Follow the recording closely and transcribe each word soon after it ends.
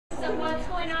through what's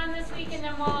going on this week, and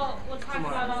then we'll talk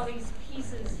about all these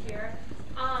pieces here.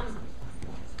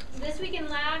 This week in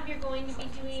lab, you're going to be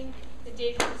doing the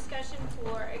data discussion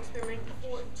for experiment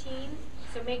 14.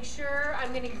 So make sure,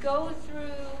 I'm going to go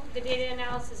through the data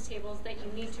analysis tables that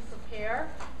you need to prepare.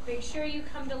 Make sure you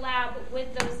come to lab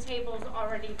with those tables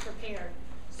already prepared,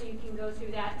 so you can go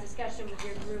through that discussion with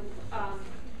your group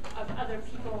of other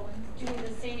people doing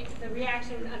the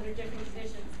reaction under different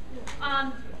conditions.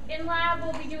 In lab,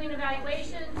 we'll be doing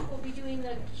evaluations. We'll be doing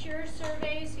the CURE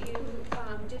survey. So you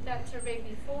did that survey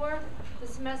before the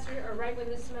semester, or right when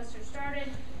the semester started.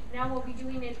 Now we'll be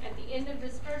doing it at the end of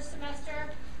this first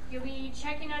semester. You'll be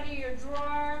checking out of your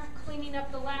drawer, cleaning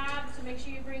up the lab, so make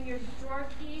sure you bring your drawer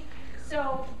key.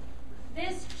 So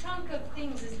this chunk of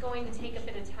things is going to take a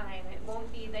bit of time. It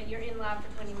won't be that you're in lab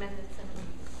for 20 minutes and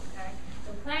leave, okay?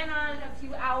 So plan on a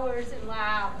few hours in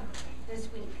lab this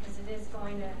week, because it is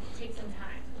going to take some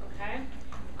time, okay?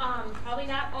 Probably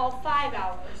not all 5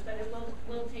 hours, but it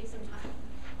will take some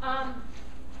time.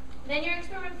 Then your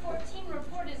experiment 14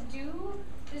 report is due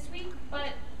this week, but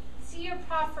see your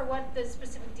prof for what the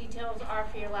specific details are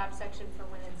for your lab section for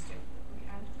when it's due.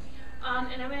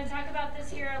 Okay? And I'm going to talk about this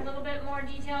here a little bit more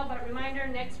detail, but reminder,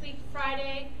 next week,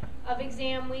 Friday of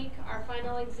exam week, our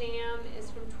final exam is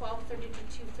from 12:30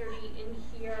 to 2:30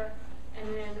 in here, and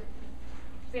then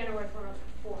Vanderwerf for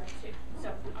 4 too.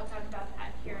 So I'll talk about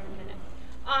that here in a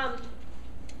minute.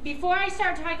 Before I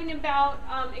start talking about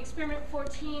experiment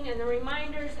 14 and the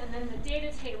reminders and then the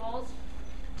data tables,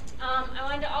 I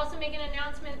wanted to also make an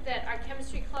announcement that our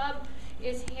chemistry club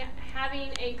is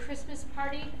having a Christmas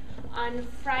party on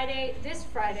Friday, this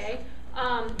Friday,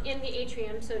 in the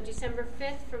atrium, so December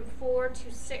 5th from 4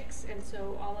 to 6, and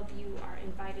so all of you are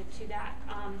invited to that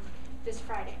this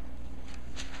Friday.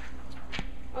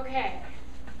 Okay.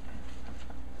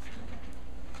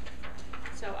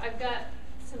 So I've got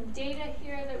some data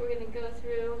here that we're going to go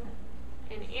through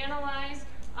and analyze.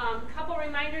 Couple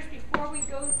reminders before we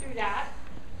go through that.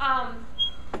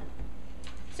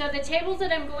 So the tables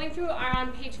that I'm going through are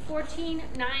on page 14.9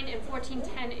 and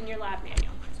 14.10 in your lab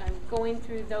manual. So I'm going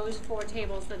through those 4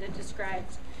 tables that it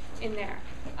describes in there.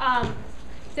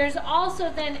 There's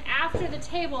also then, after the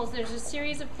tables, there's a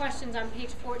series of questions on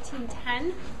page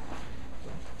 14.10.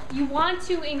 You want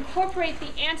to incorporate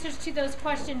the answers to those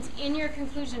questions in your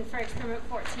conclusion for experiment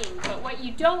 14. But what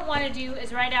you don't want to do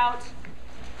is write out,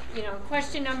 you know,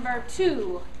 question number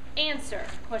 2, answer.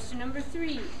 Question number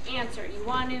 3, answer. You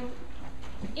want to,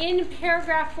 in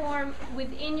paragraph form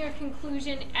within your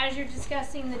conclusion, as you're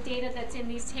discussing the data that's in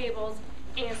these tables,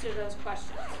 answer those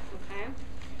questions, okay?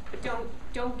 But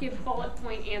don't give bullet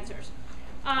point answers.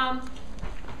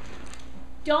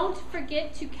 Don't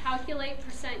forget to calculate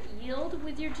 % yield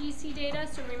with your GC data.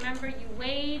 So remember, you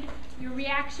weighed your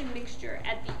reaction mixture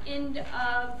at the end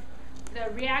of the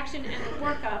reaction and the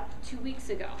workup 2 weeks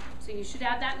ago. So you should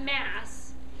have that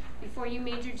mass before you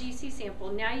made your GC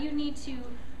sample. Now you need to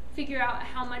figure out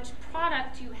how much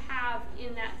product you have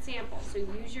in that sample. So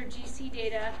use your GC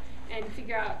data and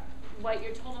figure out what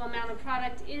your total amount of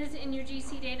product is in your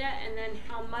GC data, and then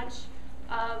how much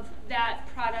of that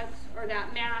product or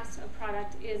that mass of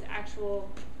product is actual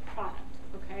product.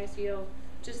 Okay, so you'll,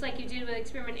 just like you did with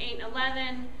experiment 8 and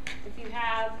 11, if you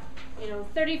have, you know,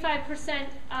 35%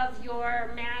 of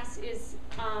your mass is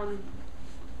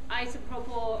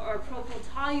isopropyl or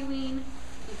propyltoluene,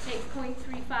 you take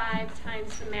 0.35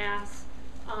 times the mass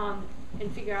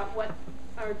and figure out what,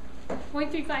 or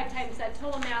 0.35 times that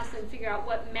total mass, and figure out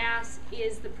what mass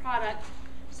is the product,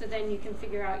 so then you can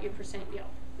figure out your % yield.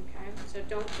 Okay, so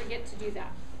don't forget to do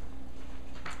that.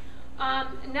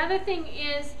 Another thing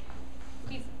is,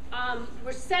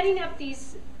 we're setting up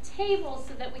these tables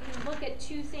so that we can look at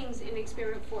 2 things in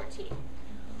experiment 14.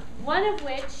 One of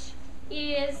which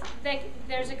is that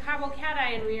there's a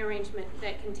carbocation rearrangement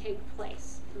that can take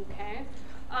place, okay?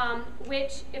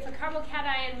 Which, if a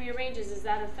carbocation rearranges, is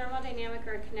that a thermodynamic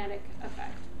or a kinetic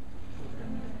effect?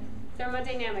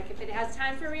 Thermodynamic. If it has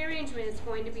time for rearrangement, it's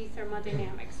going to be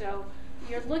thermodynamic. So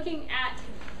you're looking at,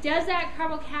 does that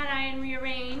carbocation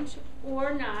rearrange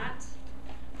or not,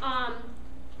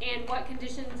 and what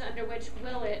conditions under which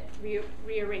will it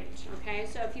rearrange, okay?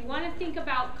 So if you want to think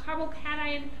about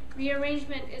carbocation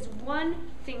rearrangement is one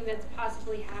thing that's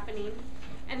possibly happening,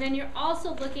 and then you're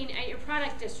also looking at your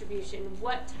product distribution.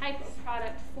 What type of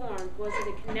product formed? Was it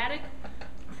a kinetic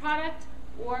product,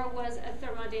 or was a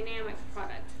thermodynamic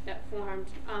product that formed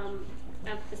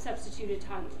at the substituted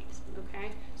toluenes,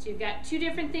 okay? So you've got 2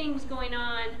 different things going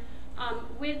on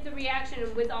with the reaction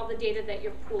and with all the data that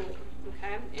you're pooling,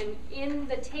 okay? And in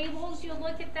the tables, you'll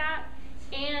look at that,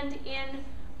 and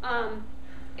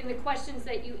in in the questions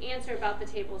that you answer about the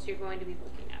tables you're going to be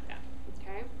looking at that,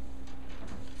 okay?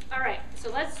 All right,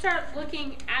 so let's start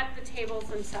looking at the tables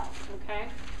themselves, okay?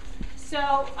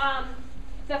 So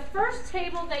the first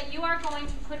table that you are going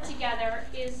to put together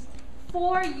is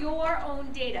for your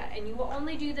own data, and you will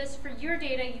only do this for your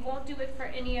data. You won't do it for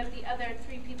any of the other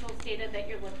 3 people's data that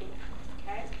you're looking at,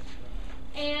 okay?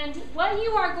 And what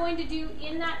you are going to do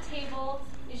in that table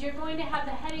is you're going to have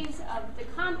the headings of the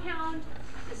compound,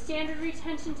 the standard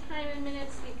retention time in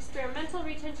minutes, the experimental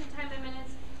retention time in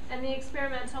minutes, and the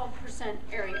experimental percent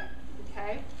area,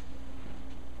 okay?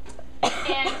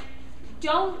 And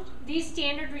these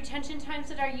standard retention times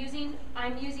that I'm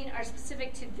using are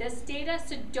specific to this data,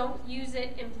 so don't use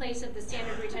it in place of the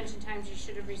standard retention times you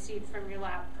should have received from your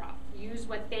lab prof. Use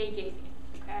what they gave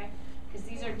you, okay? Because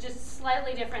these are just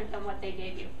slightly different than what they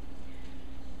gave you.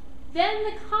 Then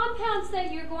the compounds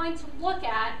that you're going to look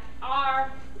at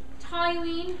are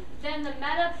toluene, then the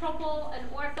metapropyl and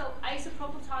ortho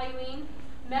isopropyl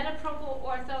metapropyl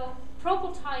ortho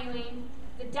propyl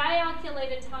the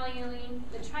dialkylated toluene,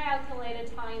 the trialkylated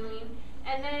toluene,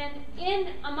 and then in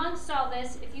amongst all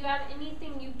this, if you have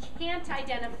anything you can't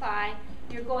identify,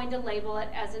 you're going to label it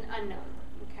as an unknown,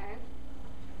 okay?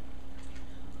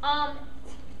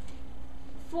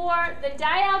 For the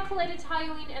dialkylated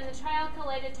toluene and the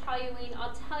trialkylated toluene,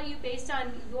 I'll tell you based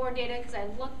on your data, because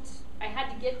I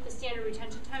had to get the standard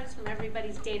retention times from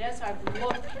everybody's data, so I've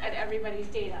looked at everybody's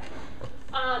data.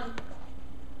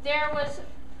 There was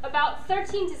about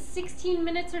 13 to 16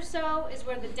 minutes or so is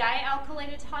where the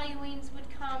dialkylated toluenes would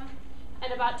come,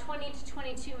 and about 20 to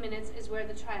 22 minutes is where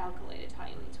the trialkylated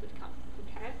toluenes would come,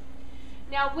 okay?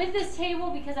 Now with this table,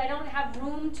 because I don't have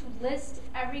room to list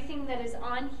everything that is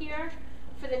on here,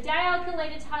 for the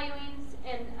dialkylated toluenes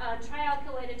and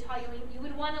trialkylated toluene, you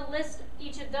would want to list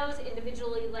each of those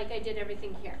individually like I did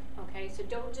everything here, okay? So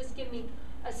don't just give me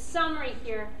a summary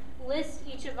here. List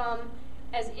each of them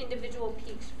as individual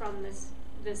peaks from this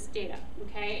data,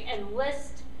 okay? And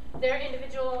list their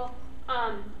individual,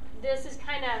 this is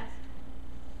kind of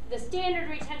the standard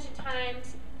retention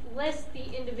times, list the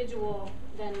individual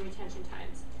then retention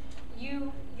times.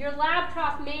 Your lab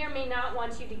prof may or may not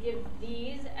want you to give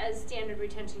these as standard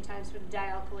retention times for the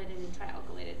dialkylated and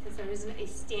trialkylated, because there isn't a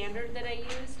standard that I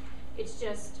use. It's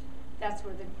just, that's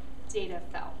where the data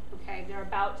fell, okay? They're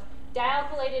about,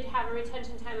 dialkylated have a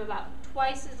retention time about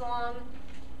twice as long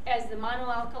as the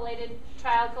monoalkylated.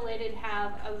 Trialkylated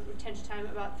have a retention time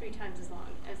about 3 times as long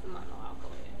as the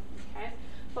monoalkylated, okay?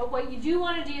 But what you do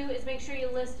want to do is make sure you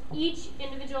list each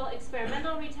individual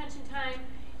experimental retention time,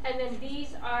 and then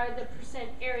these are the percent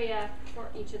area for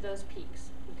each of those peaks,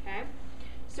 okay?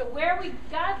 So where we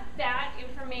got that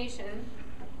information,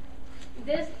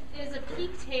 this is a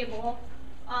peak table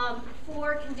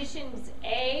for conditions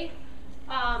A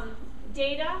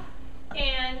data,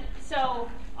 and so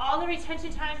all the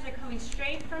retention times are coming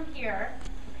straight from here,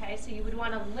 okay? So you would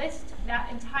want to list that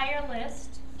entire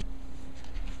list,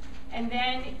 and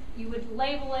then you would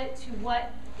label it to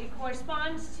what it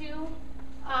corresponds to.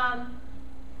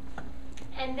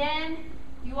 And then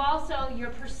you also,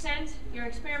 your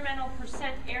experimental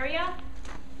percent area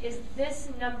is this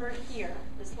number here,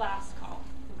 this last column,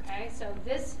 okay? So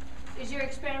this is your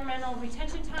experimental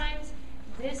retention times.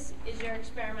 This is your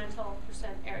experimental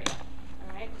percent area,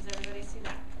 all right? Does everybody see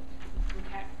that?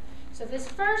 Okay. So this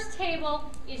first table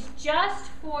is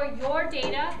just for your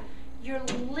data. You're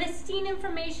listing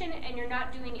information and you're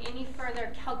not doing any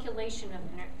further calculation of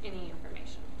any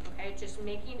information, okay? Just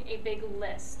making a big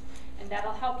list. And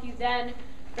that'll help you then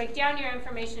break down your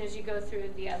information as you go through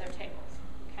the other tables,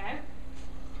 okay?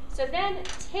 So then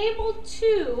table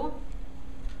 2,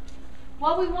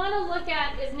 what we want to look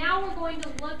at is now we're going to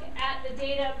look at the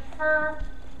data per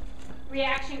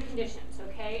reaction conditions,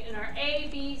 okay? And our A,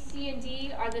 B, C, and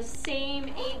D are the same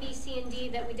A, B, C, and D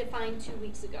that we defined 2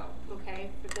 weeks ago, okay,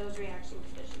 for those reaction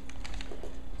conditions.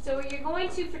 So what you're going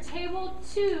to, for table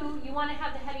 2, you want to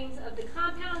have the headings of the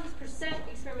compounds, percent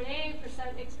experiment A,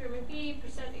 percent experiment B,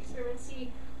 percent experiment C,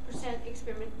 percent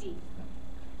experiment D.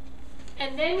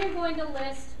 And then you're going to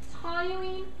list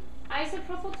toluene,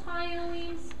 isopropyl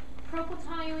toluenes, propyl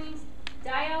toluenes,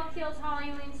 dialkyl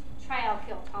toluenes,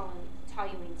 trialkyl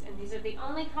toluenes. And these are the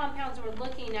only compounds we're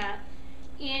looking at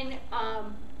in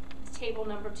table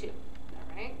number 2,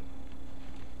 all right?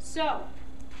 So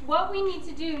what we need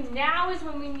to do now is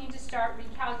when we need to start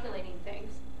recalculating things.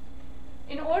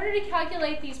 In order to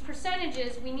calculate these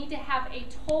percentages, we need to have a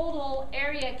total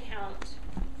area count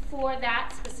for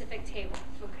that specific table,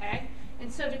 okay?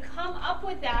 And so to come up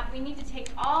with that, we need to take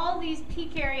all these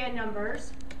peak area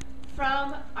numbers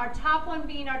from our top one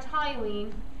being our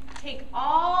toluene, take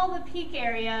all the peak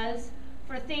areas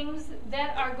for things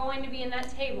that are going to be in that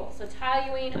table. So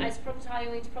toluene,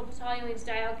 isopropyl propyl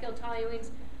dialkyl toluenes,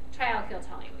 trialkyl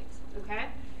toluenes, okay?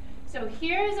 So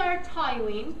here's our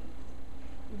toluene.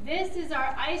 This is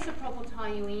our isopropyl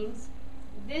toluenes.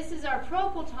 This is our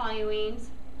propyl toluenes.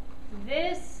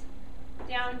 This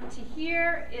down to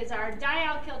here is our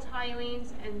dialkyl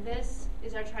toluenes, and this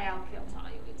is our trialkyl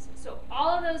toluenes. So all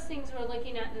of those things we're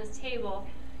looking at in this table.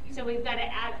 So we've got to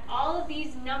add all of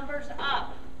these numbers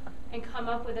up and come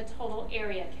up with a total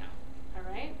area count, all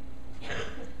right?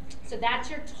 So that's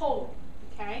your total,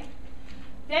 okay?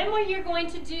 Then what you're going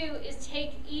to do is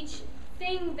take each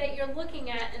thing that you're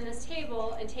looking at in this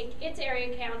table and take its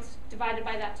area counts divided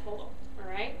by that total, all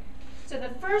right? So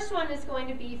the first one is going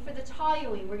to be for the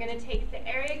toluene. We're going to take the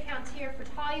area counts here for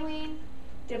toluene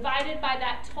divided by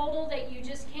that total that you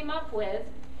just came up with,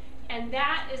 and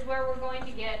that is where we're going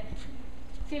to get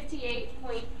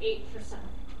 58.8%.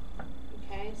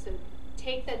 Okay, so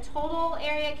take the total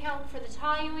area count for the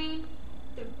toluene,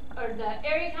 or the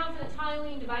area count for the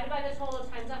toluene divided by the total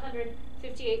times 100,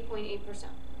 58.8%.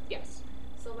 Yes.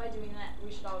 So by doing that,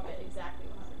 we should all get exactly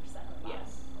 100% of the bottom.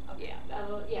 Yes. Okay.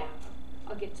 Yeah.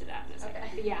 I'll get to that in a second.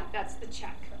 Okay. But yeah, that's the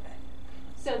check. Okay.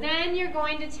 So then you're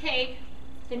going to take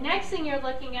the next thing you're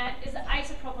looking at is the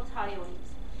isopropyl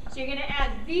toluenes. So you're going to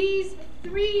add these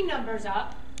three numbers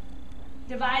up,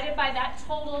 divided by that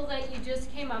total that you just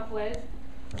came up with,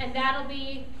 and that'll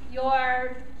be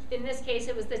your, in this case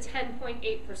it was the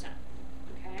 10.8%,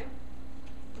 okay?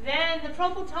 Then the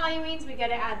propyl toluenes, we got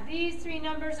to add these three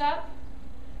numbers up,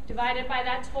 divided by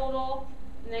that total,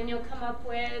 and then you'll come up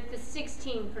with the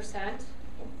 16%.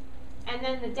 And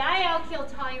then the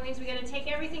dialkyl toluenes, we got to take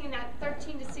everything in that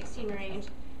 13 to 16 range.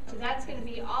 So that's going to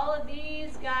be all of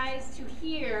these guys to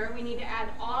here. We need to add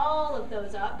all of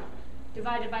those up,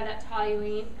 divided by that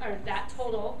toluene, or that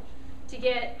total, to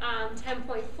get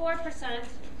 10.4%.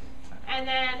 And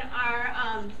then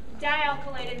our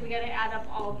dialkylated, we got to add up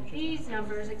all of these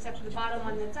numbers except for the bottom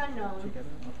one that's unknown,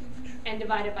 and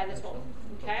divide it by the total.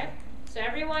 Okay? So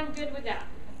everyone good with that?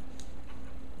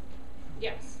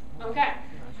 Yes. Okay.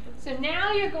 So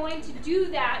now you're going to do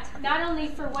that not only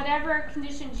for whatever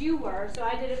conditions you were, so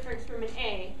I did it for experiment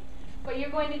A, but you're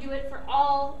going to do it for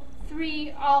all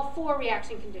four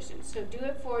reaction conditions. So do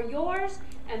it for yours,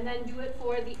 and then do it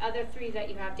for the other three that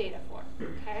you have data for.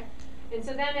 Okay? And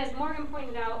so then, as Morgan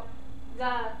pointed out,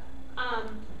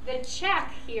 the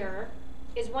check here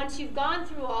is once you've gone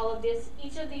through all of this,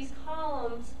 each of these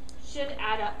columns should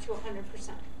add up to 100%.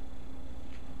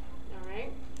 All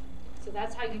right? So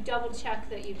that's how you double check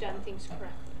that you've done things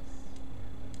correctly.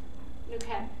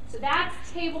 Okay, so that's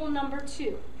table number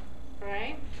 2, all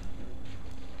right?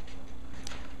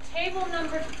 Table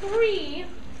number 3,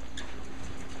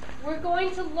 we're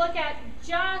going to look at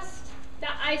just the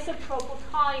isopropyl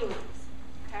toluenes,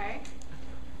 okay?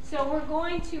 So we're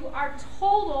going to, our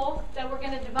total that we're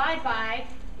going to divide by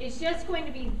is just going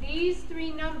to be these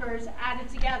three numbers added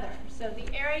together. So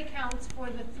the area counts for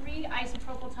the 3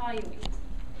 isopropyl toluenes.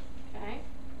 Okay,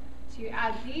 so you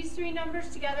add these three numbers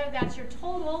together, that's your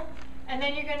total, and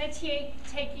then you're going to take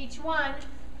each one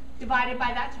divided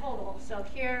by that total. So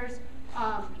here's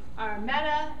our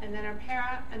meta, and then our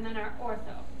para, and then our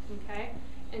ortho, okay?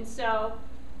 And so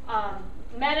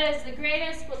meta is the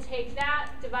greatest, we'll take that,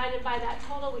 divided by that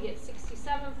total, we get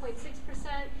 67.6%,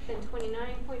 then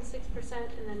 29.6%,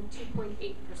 and then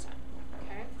 2.8%,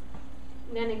 okay?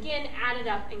 And then again, add it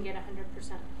up and get 100%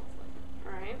 hopefully,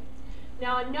 all right?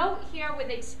 Now a note here with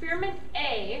experiment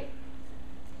A,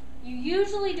 you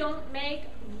usually don't make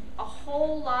a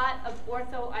whole lot of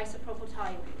ortho isopropyl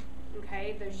toluene,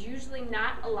 okay? There's usually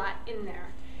not a lot in there.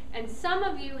 And some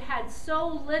of you had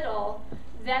so little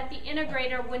that the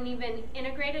integrator wouldn't even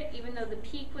integrate it, even though the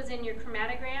peak was in your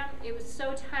chromatogram. It was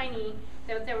so tiny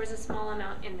that there was a small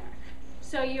amount in there.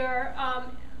 So your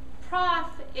prof,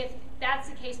 if that's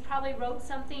the case, probably wrote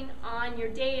something on your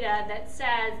data that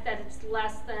says that it's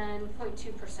less than 0.2%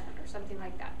 or something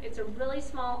like that. It's a really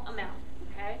small amount,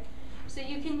 okay? So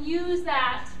you can use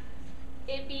that,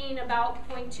 it being about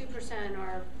 0.2%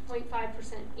 or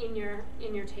 0.5% in your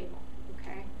table,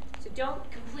 okay? So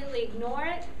don't completely ignore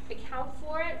it, account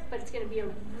for it, but it's going to be a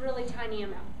really tiny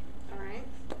amount, all right?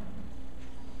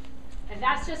 And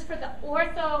that's just for the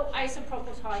ortho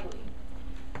isopropyl toluene.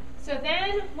 So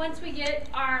then, once we get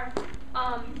our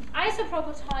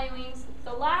isopropyl toluenes,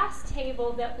 the last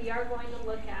table that we are going to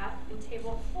look at in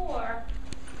table 4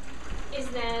 is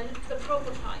then the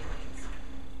propyl toluenes.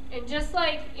 And just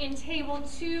like in table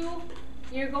 2,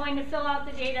 you're going to fill out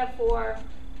the data for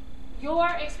your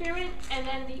experiment and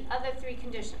then the other 3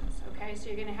 conditions. Okay, so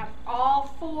you're going to have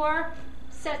all 4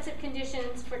 sets of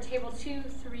conditions for table 2,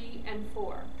 3, and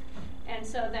 4. And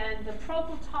so then the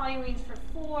propyltoluenes for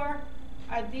 4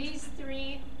 are these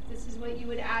 3. This is what you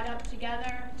would add up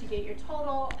together to get your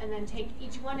total, and then take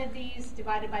each one of these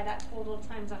divided by that total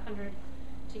times 100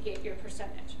 to get your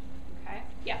percentage. Okay?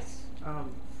 Yes?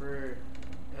 For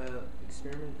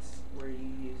experiments where you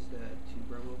used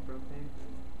 2-bromopropane,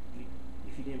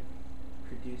 if you didn't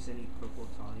produce any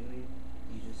propyltoluene,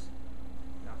 you just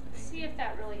nothing. See if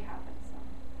that really happens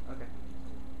though. Okay.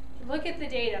 Look at the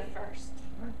data first.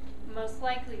 Most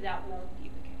likely that won't be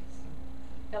the case.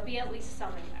 There'll be at least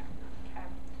some in there.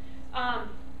 Okay.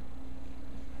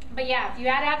 But yeah, if you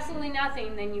had absolutely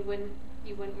nothing, then you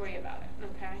wouldn't worry about it.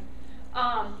 Okay.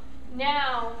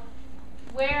 Now,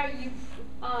 where you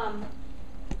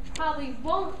probably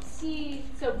won't see,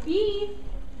 so B,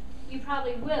 you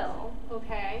probably will.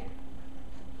 Okay.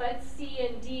 But C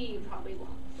and D, you probably won't.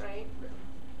 Right.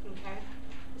 Okay.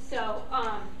 So,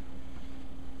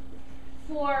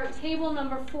 for table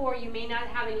number 4, you may not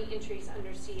have any entries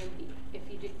under C and D if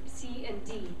you did C and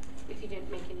D if you didn't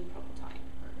make any propyltoluene.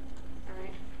 All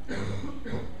right.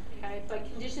 Okay. But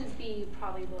conditions B, you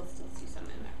probably will still see some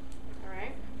in there. All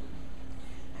right.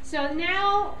 So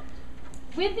now,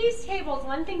 with these tables,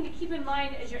 one thing to keep in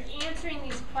mind as you're answering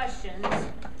these questions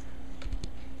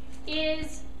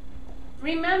is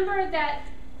remember that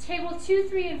table 2,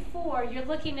 3, and 4, you're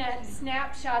looking at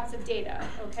snapshots of data,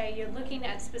 okay? You're looking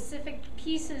at specific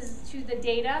pieces to the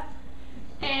data,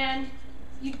 and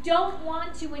you don't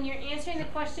want to, when you're answering the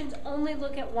questions, only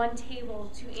look at one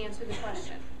table to answer the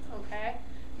question, okay?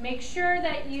 Make sure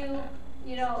that you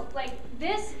know, like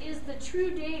this is the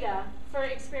true data for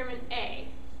experiment A,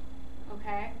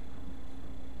 okay?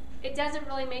 It doesn't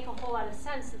really make a whole lot of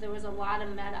sense that there was a lot of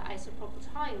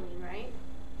meta-isopropyltoluene, right?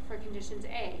 For conditions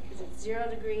A, because it's 0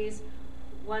 degrees,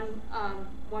 one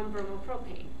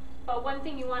bromopropane. But one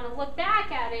thing you want to look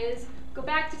back at is, go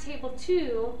back to table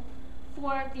 2,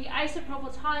 for the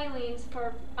isopropyltoluenes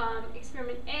for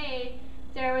experiment A,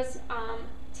 there was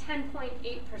 10.8%,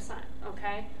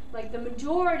 okay? Like the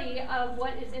majority of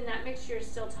what is in that mixture is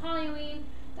still toluene.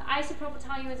 The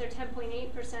isopropyltoluenes are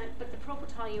 10.8%, but the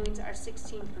propyltoluenes are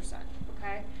 16%,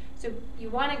 okay? So you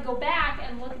want to go back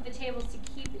and look at the tables to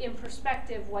keep in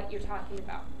perspective what you're talking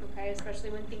about, okay?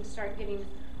 Especially when things start getting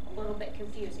a little bit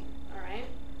confusing, all right?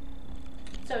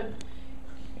 So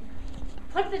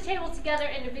put the tables together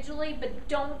individually, but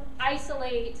don't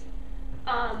isolate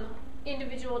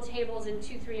individual tables in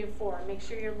 2, 3, and 4. Make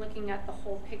sure you're looking at the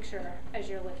whole picture as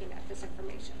you're looking at this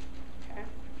information, okay?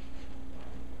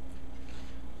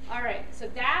 All right, so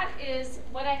that is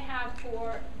what I have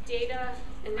for data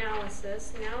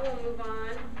analysis. Now we'll move on.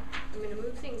 I'm going to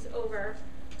move things over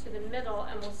to the middle,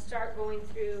 and we'll start going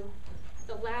through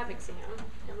the lab exam,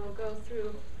 and we'll go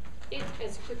through it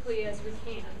as quickly as we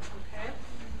can, okay?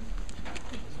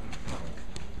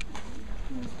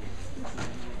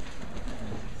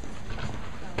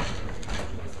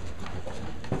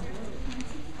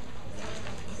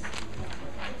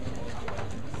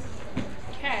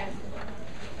 Okay.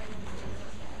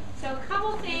 So a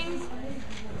couple things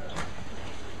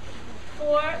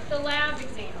for the lab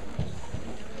exam.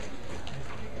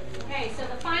 Okay, so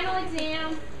the final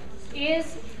exam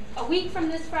is a week from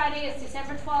this Friday. It's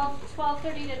December 12th,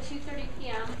 12:30 to 2:30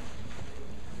 p.m.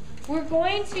 We're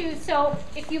going to, so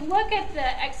if you look at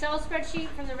the Excel spreadsheet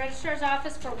from the registrar's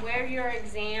office for where your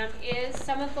exam is,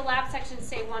 some of the lab sections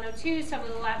say 102, some of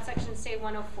the lab sections say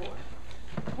 104.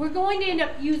 We're going to end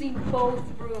up using both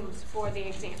rooms for the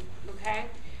exam, okay?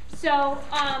 So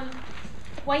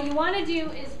what you want to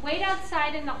do is wait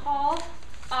outside in the hall,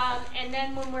 and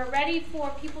then when we're ready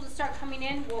for people to start coming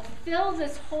in, we'll fill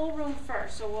this whole room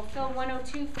first. So we'll fill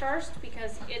 102 first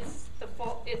because it's the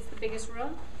biggest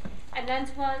room. And then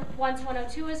once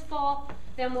 102 is full,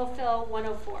 then we'll fill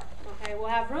 104. Okay, we'll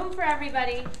have room for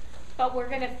everybody, but we're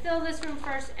going to fill this room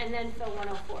first and then fill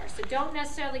 104. So don't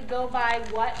necessarily go by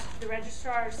what the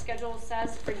registrar's schedule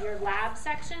says for your lab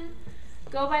section.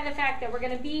 Go by the fact that we're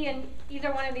going to be in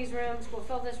either one of these rooms. We'll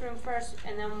fill this room first,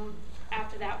 and then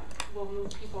after that, we'll move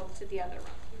people to the other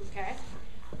room. Okay?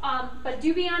 But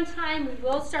do be on time. We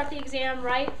will start the exam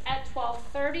right at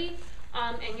 12:30,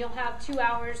 and you'll have 2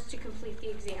 hours to complete the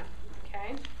exam.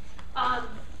 Okay?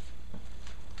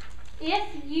 If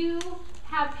you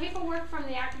have paperwork from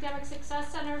the Academic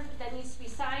Success Center that needs to be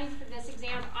signed for this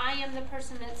exam, I am the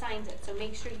person that signs it. So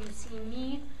make sure you see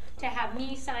me to have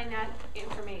me sign that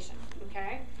information,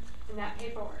 okay, and that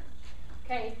paperwork.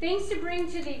 Okay, things to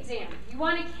bring to the exam. You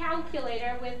want a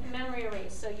calculator with memory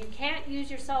erase. So you can't use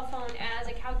your cell phone as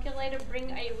a calculator.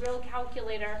 Bring a real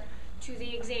calculator to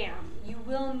the exam, you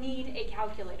will need a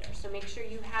calculator, so make sure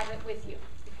you have it with you,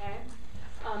 okay?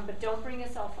 But don't bring a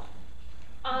cell phone.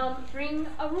 Bring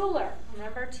a ruler.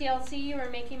 Remember TLC, you were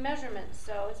making measurements,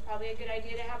 so it's probably a good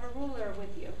idea to have a ruler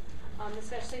with you,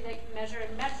 especially that you measure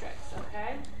in metrics,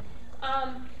 okay?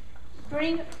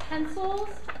 Bring pencils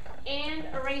and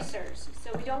erasers.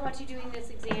 So we don't want you doing this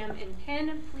exam in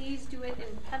pen. Please do it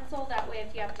in pencil. That way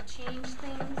if you have to change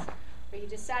things, or you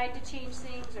decide to change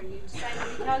things, or you decide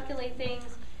to recalculate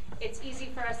things, it's easy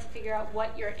for us to figure out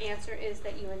what your answer is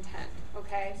that you intend,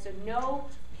 okay? So no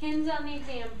pins on the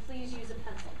exam, please use a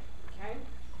pencil, okay?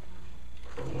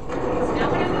 So now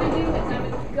what I'm going to do is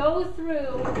I'm going to go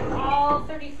through all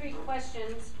 33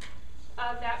 questions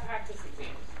of that practice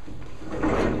exam.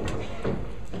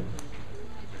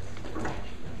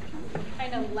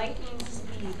 Kind of lightning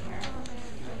speed here.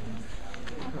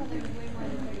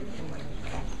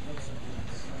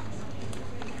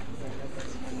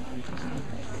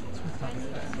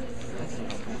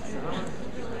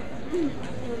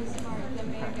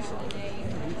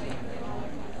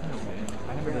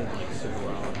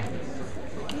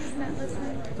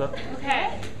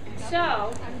 Okay,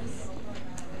 so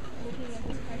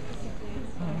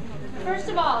first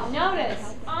of all,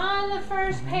 notice on the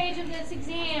first page of this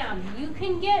exam, you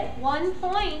can get 1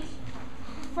 point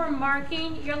for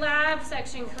marking your lab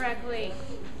section correctly.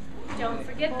 Don't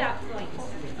forget that point,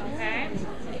 okay?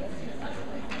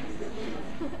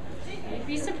 You'd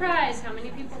be surprised how many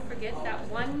people forget that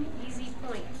one easy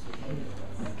point.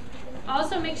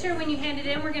 Also, make sure when you hand it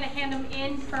in, we're going to hand them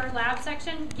in per lab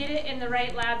section. Get it in the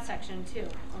right lab section too,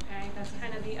 okay? That's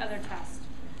kind of the other test.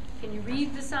 Can you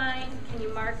read the sign? Can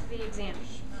you mark the exam?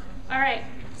 All right,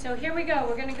 so here we go.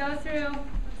 We're going to go through,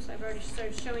 so I've already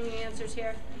started showing you answers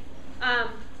here.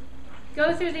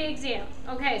 Go through the exam.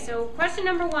 Okay, so question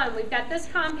number 1, we've got this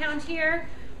compound here.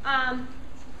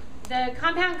 The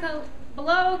compound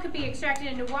below could be extracted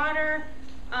into water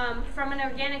from an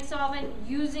organic solvent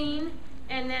using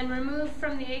and then removed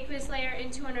from the aqueous layer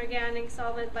into an organic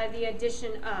solvent by the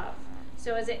addition of.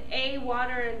 So is it A,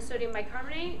 water and sodium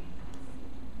bicarbonate?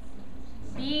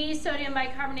 B, sodium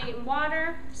bicarbonate and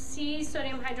water? C,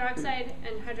 sodium hydroxide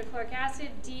and hydrochloric acid?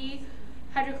 D,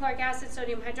 hydrochloric acid,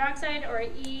 sodium hydroxide? Or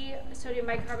E, sodium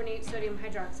bicarbonate, sodium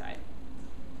hydroxide?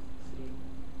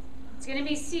 It's going to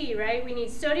be C, right? We need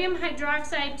sodium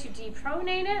hydroxide to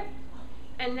deprotonate it,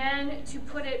 and then to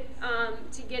put it,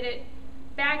 to get it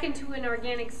back into an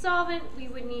organic solvent, we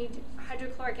would need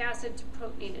hydrochloric acid to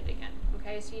protonate it again.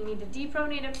 Okay, so you need to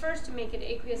deprotonate it first to make it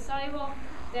aqueous soluble,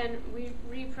 then we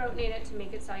reprotonate it to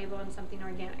make it soluble in something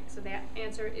organic. So that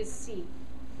answer is C.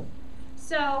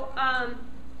 So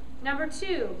number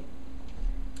 2,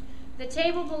 the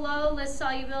table below lists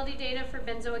solubility data for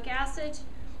benzoic acid.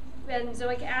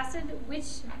 Which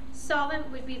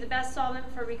solvent would be the best solvent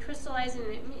for recrystallizing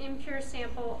an impure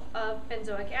sample of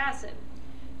benzoic acid?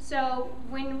 So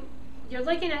when you're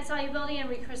looking at solubility and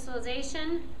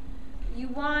recrystallization,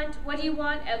 what do you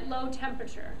want at low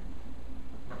temperature?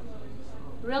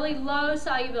 Really low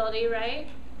solubility, right?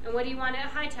 And what do you want at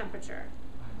high temperature?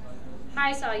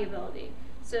 High solubility.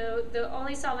 So the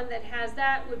only solvent that has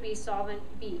that would be solvent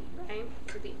B, right?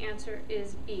 So the answer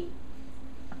is B.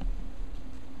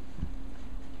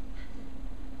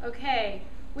 Okay,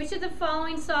 which of the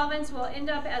following solvents will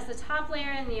end up as the top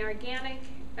layer in the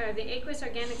aqueous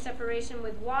organic separation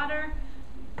with water?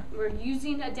 We're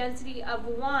using a density of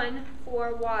 1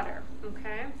 for water,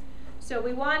 okay? So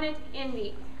we want it in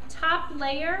the top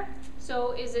layer.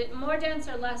 So is it more dense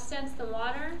or less dense than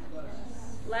water?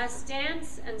 Less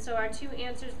dense, and so our 2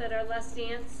 answers that are less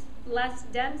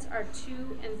dense are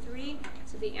 2 and 3,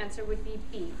 so the answer would be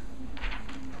B.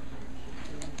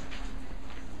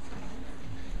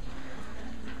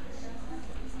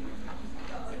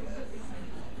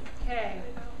 Okay,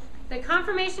 the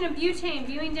conformation of butane,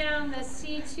 viewing down the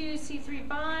C2-C3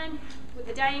 bond with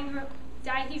the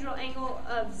dihedral angle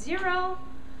of 0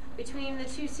 between the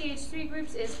 2 CH3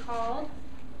 groups is called,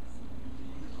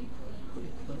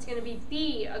 it's going to be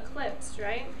B, eclipsed,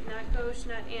 right? Not gauche,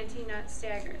 not anti, not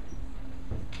staggered.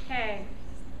 Okay.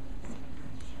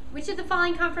 Which of the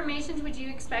following conformations would you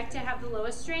expect to have the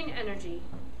lowest strain energy?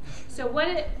 So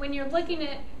when you're looking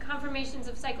at conformations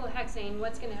of cyclohexane,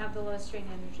 what's going to have the lowest strain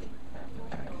energy?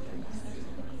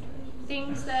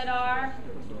 Things that are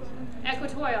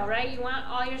equatorial, right? You want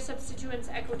all your substituents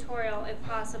equatorial if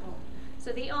possible.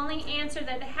 So the only answer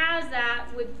that has that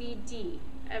would be D.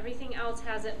 Everything else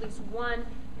has at least 1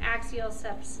 axial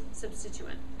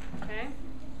substituent, okay?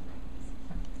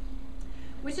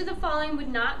 Which of the following would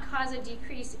not cause a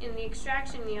decrease in the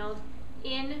extraction yield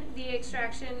in the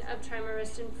extraction of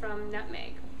trimyristin from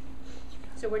nutmeg?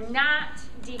 So we're not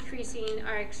decreasing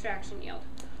our extraction yield.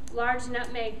 Large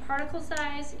nutmeg particle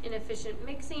size, inefficient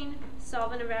mixing,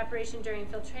 solvent evaporation during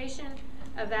filtration,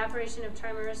 evaporation of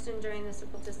trimeristin during the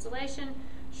simple distillation,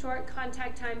 short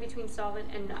contact time between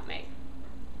solvent and nutmeg.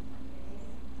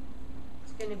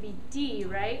 It's going to be D,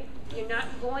 right? You're not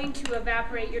going to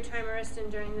evaporate your trimeristin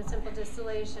during the simple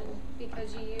distillation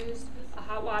because you used a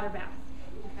hot water bath,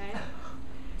 okay?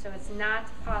 So it's not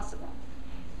possible.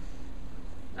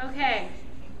 Okay.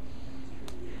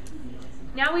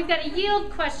 Now we've got a yield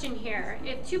question here.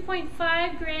 If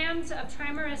 2.5 grams of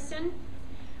trimeristin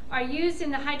are used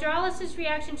in the hydrolysis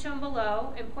reaction shown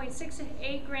below, and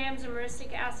 0.68 grams of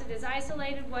myristic acid is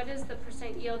isolated, what is the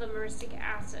percent yield of myristic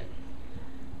acid?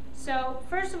 So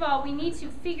first of all, we need to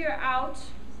figure out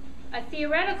a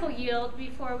theoretical yield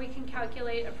before we can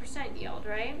calculate a percent yield,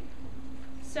 right?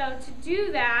 So to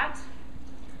do that,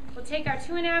 we'll take our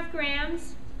 2.5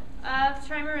 grams of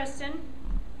trimeristin,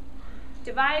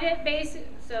 divide it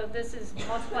so this is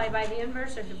multiplied by the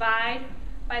inverse, or divide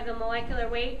by the molecular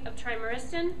weight of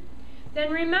trimeristin.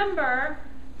 Then remember,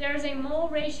 there's a mole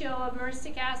ratio of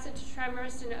myristic acid to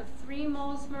trimeristin of 3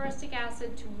 moles myristic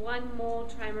acid to 1 mole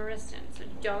trimeristin. So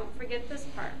don't forget this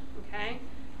part, okay?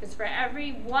 Because for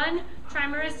every 1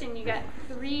 trimeristin, you get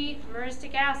 3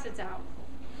 myristic acids out.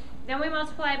 Then we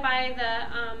multiply by the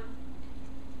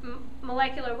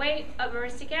molecular weight of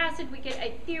myristic acid, we get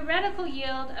a theoretical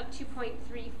yield of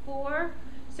 2.34.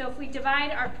 So if we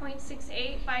divide our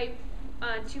 0.68 by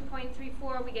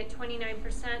 2.34, we get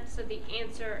 29%, so the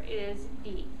answer is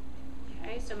B.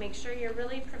 Okay, so make sure you're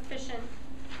really proficient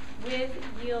with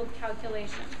yield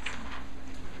calculations.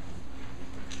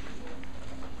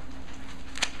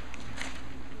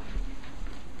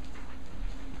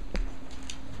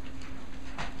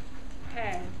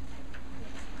 Okay.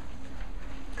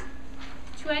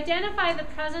 To identify the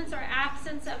presence or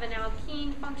absence of an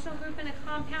alkene functional group in a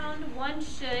compound, one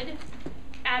should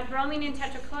add bromine and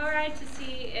tetrachloride to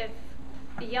see if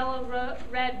the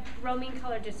yellow-red bromine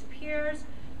color disappears.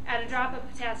 Add a drop of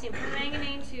potassium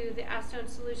permanganate to the acetone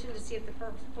solution to see if the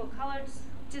purple color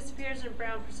disappears and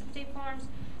brown precipitate forms.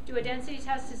 Do a density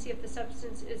test to see if the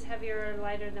substance is heavier or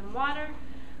lighter than water.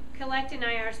 Collect an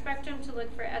IR spectrum to look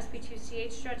for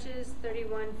sp2ch stretches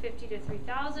 3150 to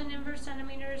 3000 inverse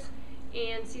centimeters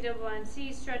and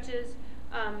CWNC stretches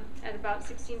at about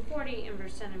 1640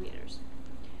 inverse centimeters.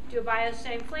 Do a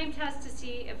Biostein flame test to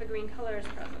see if a green color is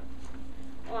present.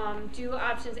 Do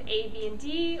options A, B, and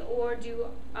D, or do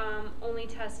only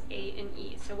test A and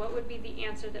E. So what would be the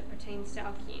answer that pertains to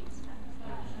alkenes?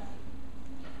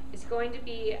 It's going to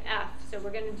be F. So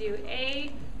we're going to do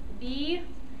A, B,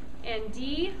 and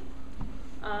D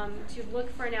to look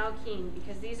for an alkene,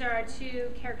 because these are our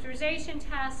 2 characterization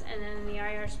tests, and then in the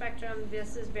IR spectrum,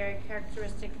 this is very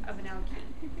characteristic of an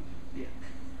alkene. Yeah.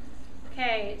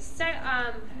 Okay,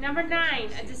 number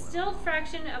 9, a distilled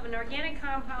fraction of an organic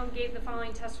compound gave the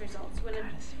following test results. When a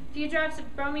few drops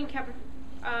of bromine carbon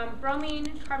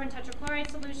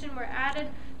tetrachloride solution were added,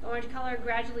 the orange color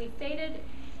gradually faded,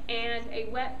 and a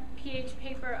wet pH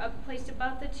paper placed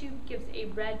above the tube gives a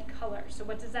red color. So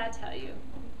what does that tell you?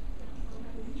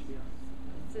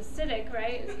 It's acidic,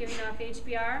 right? It's giving off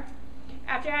HBr.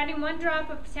 After adding 1 drop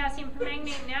of potassium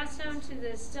permanganate and acetone to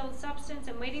the distilled substance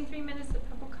and waiting 3 minutes, the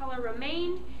purple color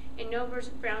remained and no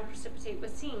brown precipitate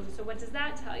was seen. So what does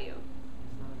that tell you?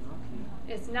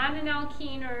 It's not an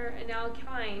alkene or an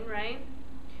alkyne, right?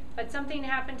 But something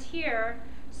happened here.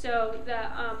 So the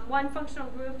one functional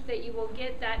group that you will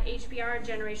get that HBr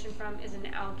generation from is an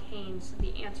alkane. So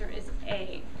the answer is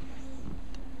A.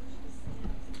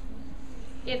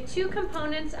 If 2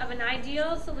 components of an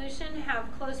ideal solution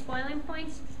have close boiling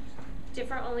points,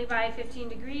 differ only by 15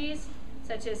 degrees,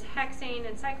 such as hexane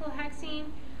and cyclohexene,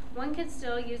 one can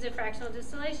still use a fractional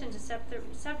distillation to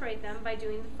separate them by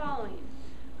doing the following.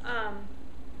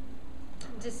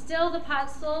 Distill the pot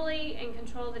slowly and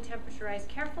control the temperature rise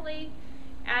carefully.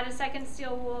 Add a second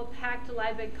steel wool packed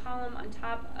Liebig column on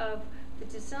top of the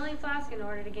distilling flask in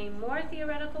order to gain more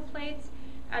theoretical plates.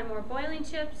 Add more boiling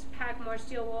chips, pack more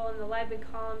steel wool in the Liebig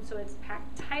column so it's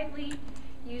packed tightly.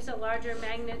 Use a larger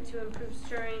magnet to improve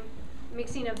stirring,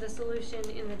 mixing of the solution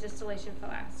in the distillation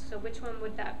flask. So which one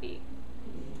would that be?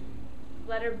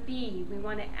 Letter B. We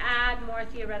want to add more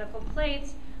theoretical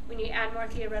plates. When you add more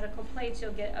theoretical plates,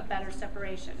 you'll get a better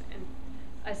separation, and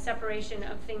a separation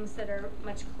of things that are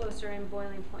much closer in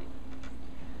boiling point.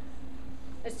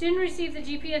 A student received the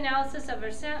GP analysis of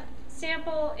her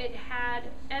sample. It had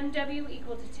MW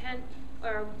equal to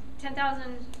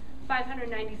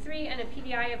 10,593 and a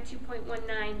PDI of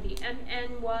 2.19. The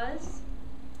MN was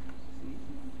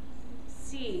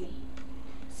C.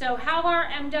 So how are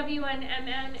MW and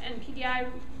MN and PDI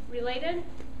related?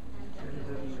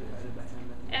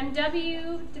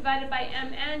 MW divided by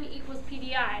MN equals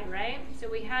PDI, right? So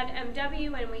we had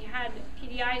MW and we had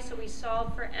PDI, so we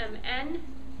solved for MN.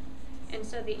 And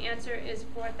so the answer is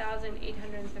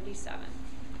 4,837.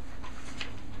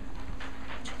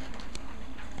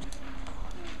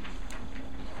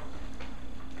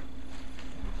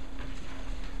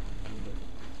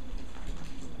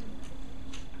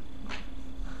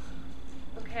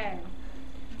 Okay.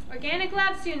 Organic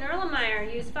lab student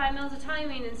Erlenmeyer used 5 mils of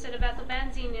toluene instead of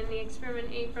ethylbenzene in the experiment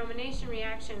 8 bromination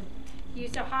reaction. He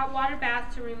used a hot water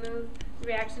bath to remove the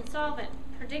reaction solvent.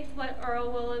 Predict what Earl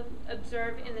will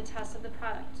observe in the test of the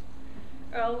product.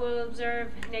 Earl will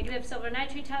observe negative silver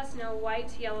nitrate test, no white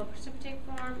to yellow precipitate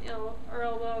form.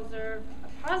 Earl will observe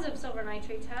a positive silver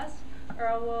nitrate test.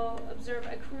 Earl will observe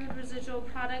a crude residual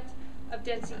product of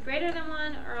density greater than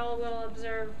 1. Earl will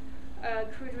observe a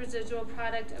crude residual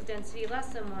product of density less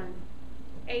than 1.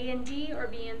 A and D or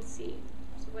B and C?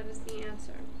 So what is the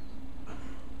answer?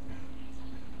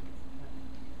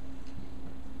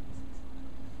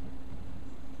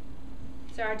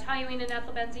 So are toluene and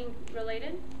ethylbenzene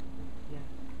related? Yeah.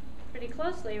 Pretty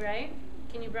closely, right?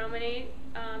 Can you brominate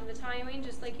the toluene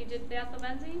just like you did the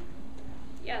ethylbenzene?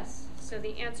 Yes. So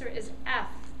the answer is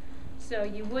F. So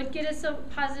you would get a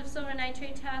positive silver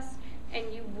nitrate test,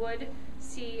 and you would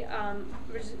see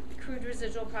crude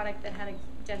residual product that had a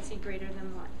density greater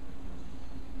than 1.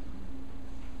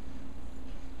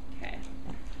 Okay.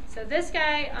 So this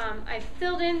guy, I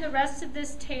filled in the rest of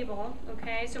this table,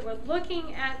 okay? So we're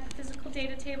looking at the physical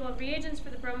data table of reagents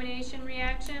for the bromination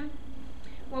reaction.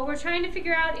 What we're trying to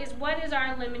figure out is what is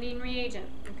our limiting reagent,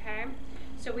 okay?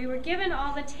 So we were given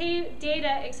all the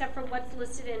data except for what's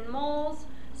listed in moles.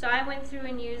 So I went through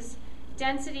and used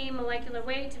density, molecular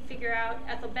weight to figure out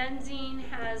ethylbenzene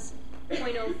has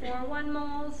 0.041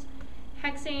 moles.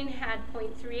 Hexane had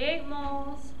 0.38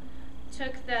 moles.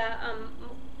 Took the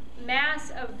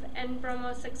mass of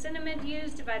N-bromosuccinimide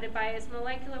used divided by its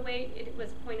molecular weight, it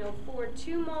was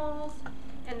 0.042 moles.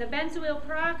 And the benzoyl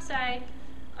peroxide,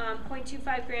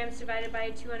 0.25 grams divided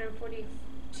by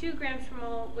 242 grams per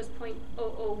mole was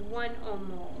 0.0010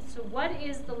 moles. So what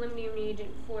is the limiting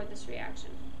reagent for this reaction?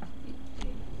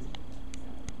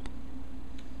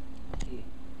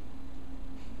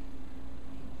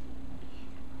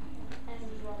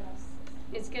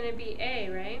 It's going to be A,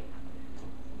 right?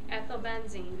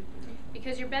 Ethylbenzene.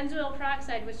 Because your benzoyl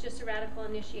peroxide was just a radical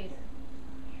initiator.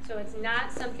 So it's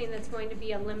not something that's going to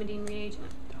be a limiting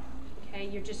reagent. Okay,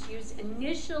 you're just used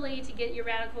initially to get your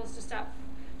radicals to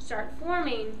start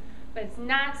forming, but it's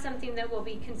not something that will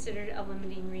be considered a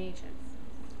limiting reagent.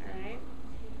 All right?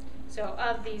 So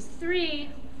of these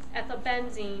three,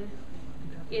 ethylbenzene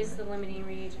is the limiting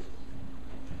reagent.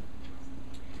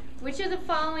 Which of the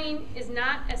following is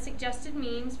not a suggested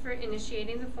means for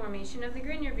initiating the formation of the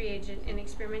Grignard reagent in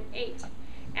experiment 8?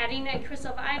 Adding a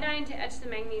crystal of iodine to etch the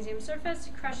magnesium surface,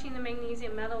 crushing the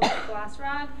magnesium metal with a glass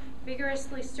rod,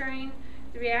 vigorously stirring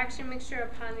the reaction mixture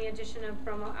upon the addition of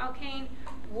bromoalkane,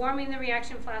 warming the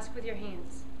reaction flask with your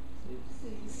hands.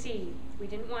 C. We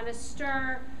didn't want to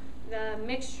stir the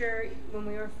mixture when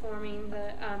we were forming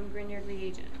the Grignard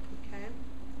reagent. Okay?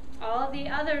 All of the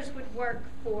others would work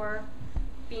for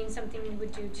being something you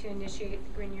would do to initiate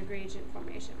the Grignard reagent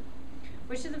formation.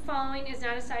 Which of the following is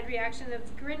not a side reaction of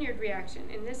the Grignard reaction?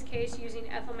 In this case, using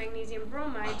ethyl magnesium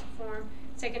bromide to form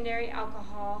secondary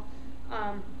alcohol.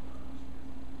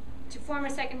 To form a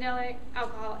secondary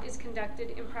alcohol is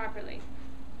conducted improperly.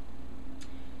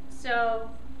 So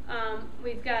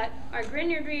we've got our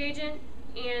Grignard reagent,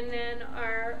 and then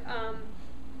our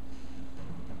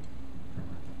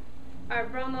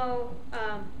bromo.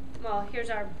 Well, here's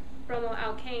our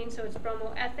bromoalkane, so it's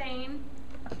bromoethane.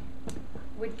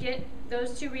 Would get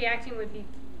those two reacting would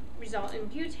result in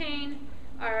butane.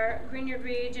 Our Grignard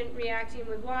reagent reacting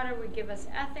with water would give us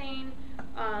ethane.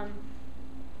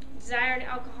 Desired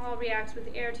alcohol reacts with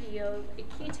air to yield a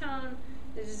ketone.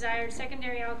 The desired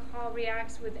secondary alcohol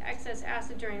reacts with excess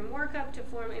acid during workup to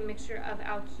form a mixture of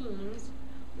alkenes,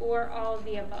 or all of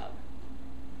the above.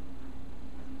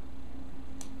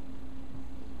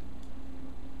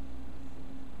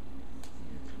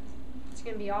 It's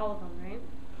going to be all of them, right?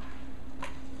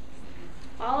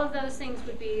 All of those things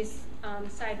would be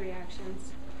side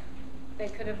reactions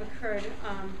that could have occurred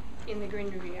in the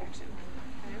Grignard reaction.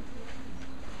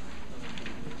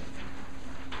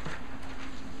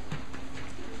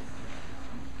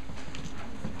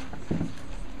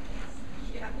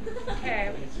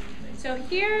 Okay, so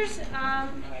here's,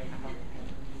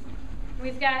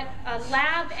 we've got a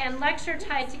lab and lecture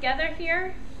tied together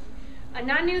here. A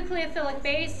non-nucleophilic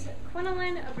base,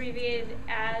 quinoline, abbreviated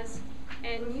as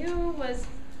NU, was,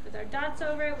 with our dots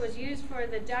over it, was used for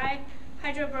the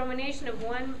dihydrobromination of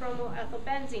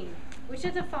 1-bromoethylbenzene. Which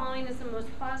of the following is the most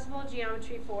plausible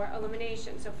geometry for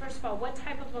elimination? So first of all, what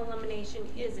type of elimination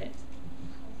is it?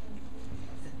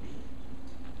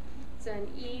 It's an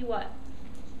E what?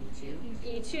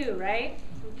 E2, right?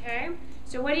 Okay.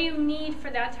 So what do you need for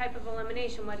that type of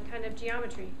elimination? What kind of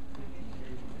geometry?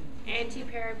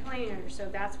 Antiperiplanar. So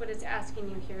that's what it's asking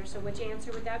you here. So which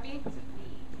answer would that be?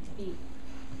 B.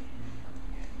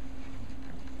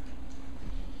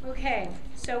 Okay.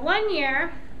 So 1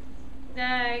 year,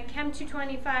 the Chem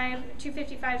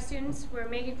 255 students were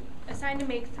assigned to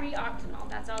make 3-octanol.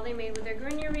 That's all they made with their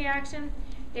Grignard reaction.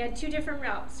 They had 2 different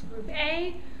routes. Group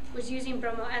A was using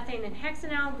bromoethane and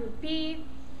hexanal. Group B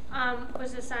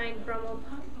was assigned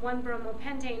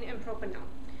 1-bromopentane and propanol.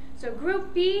 So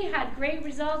Group B had great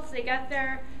results. They got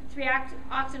their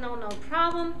 3-octanol no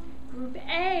problem. Group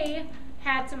A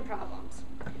had some problems.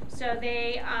 So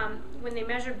they, when they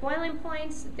measured boiling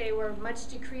points, they were much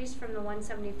decreased from the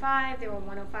 175. They were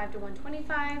 105 to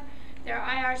 125. Their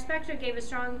IR spectra gave a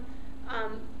strong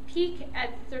peak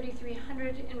at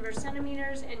 3,300 inverse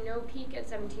centimeters and no peak at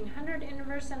 1,700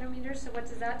 inverse centimeters. So what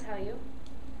does that tell you?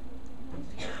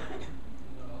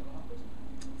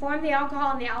 Formed the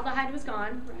alcohol and the aldehyde was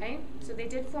gone, right? So they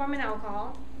did form an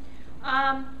alcohol.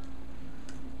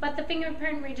 But the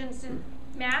fingerprint regions didn't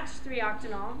match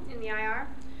 3-octanol in the IR.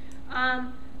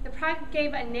 The product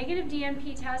gave a negative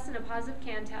DNP test and a positive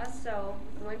CAN test. So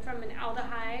it went from an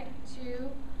aldehyde to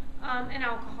an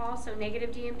alcohol, so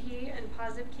negative DNP and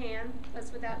positive CAN.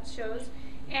 That's what that shows.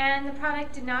 And the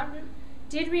product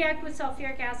did react with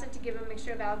sulfuric acid to give a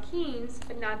mixture of alkenes,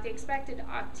 but not the expected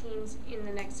octenes in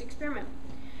the next experiment.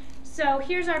 So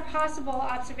here's our possible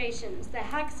observations. The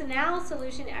hexanal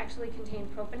solution actually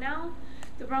contained propanol.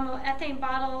 The bromoethane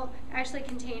bottle actually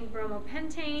contained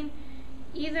bromopentane.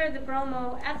 Either the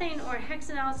bromoethane or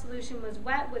hexanal solution was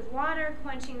wet with water,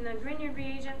 quenching the Grignard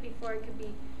reagent before it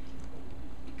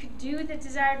could do the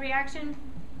desired reaction.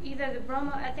 Either the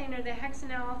bromoethane or the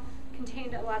hexanal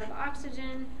contained a lot of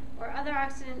oxygen or other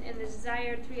oxidant, and the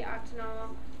desired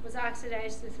 3-octanol was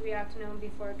oxidized to 3-octanol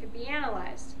before it could be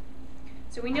analyzed.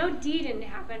 So we know D didn't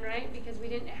happen, right? Because we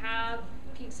didn't have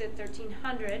peaks at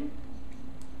 1,300.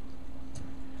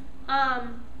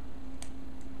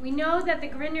 We know that the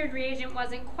Grignard reagent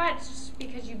wasn't quenched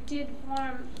because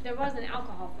there was an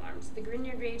alcohol formed. So the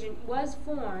Grignard reagent was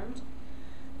formed.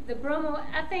 The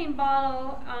bromoethane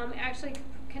bottle actually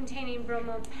containing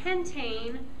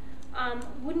bromopentane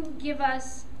wouldn't give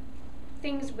us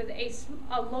things with a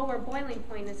lower boiling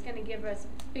point. It's going to give us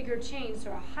bigger chains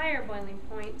or a higher boiling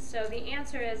point. So the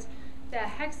answer is the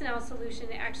hexanal solution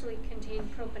actually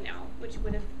contained propanol, which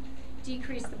would have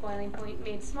decreased the boiling point,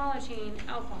 made smaller chain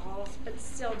alcohols, but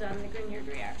still done the Grignard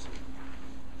reaction.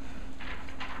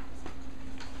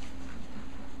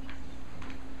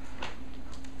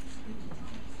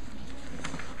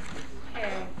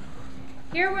 Okay.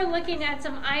 Here we're looking at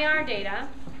some IR data,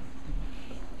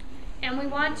 and we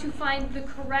want to find the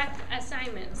correct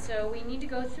assignment. So we need to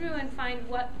go through and find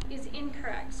what is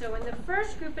incorrect. So in the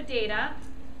first group of data,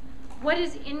 what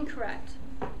is incorrect?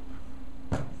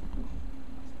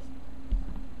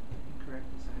 Incorrect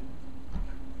assignment.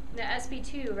 The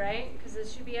SB2, right? Because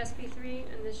this should be SB3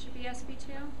 and this should be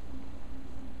SB2.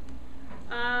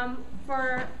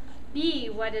 For B,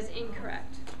 what is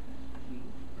incorrect?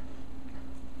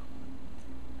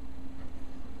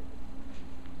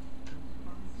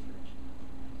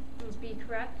 Is B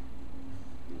correct?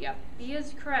 Yep, B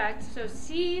is correct. So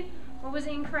C, what was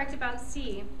incorrect about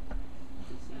C?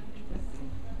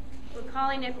 We're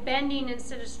calling it bending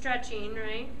instead of stretching,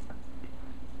 right?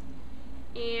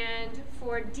 And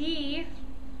for D,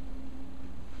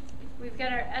 we've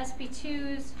got our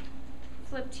SB2s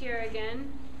flipped here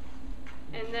again.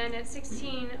 And then at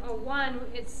 1601,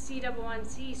 it's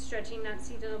C-double-bond-C stretching, not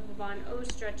C-double-bond-O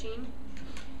stretching.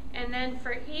 And then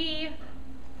for E,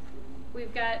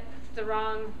 we've got the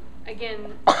wrong,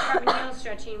 again, carbonyl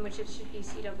stretching, which it should be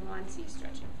C-double-bond-C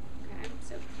stretching. Okay,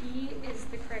 so E is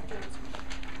the correct answer.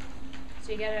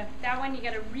 So you gotta, that one you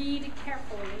gotta read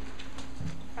carefully,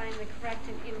 find the correct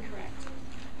and incorrect.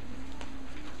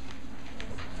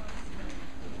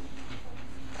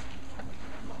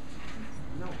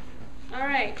 No. All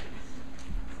right.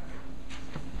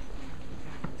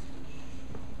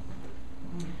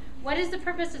 What is the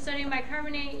purpose of sodium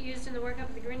bicarbonate used in the workup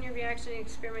of the Grignard reaction in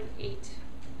experiment 8?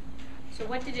 So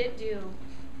what did it do?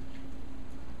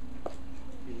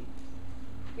 B.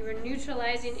 You were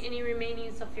neutralizing any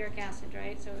remaining sulfuric acid,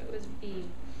 right? So it was B.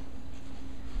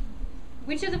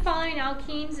 Which of the following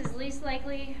alkenes is least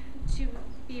likely to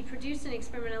be produced in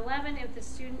experiment 11 if the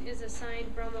student is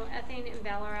assigned bromoethane and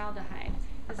valoraldehyde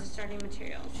as the starting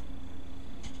materials?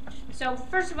 So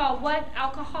first of all, what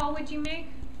alcohol would you make?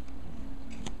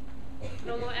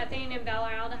 Bromoethane and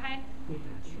valoraldehyde?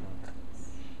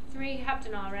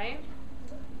 3-heptanol, right?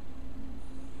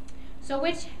 So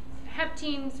which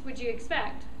heptenes would you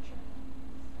expect?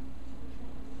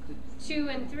 2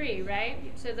 and 3, right?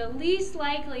 So the least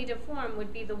likely to form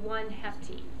would be the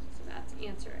 1-heptene. So that's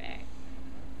answer A.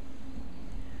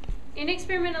 In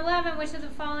experiment 11, which of the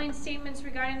following statements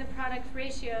regarding the product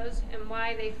ratios and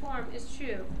why they form is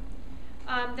true?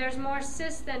 There's more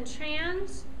cis than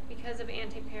trans because of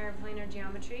antiparaplanar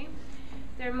geometry.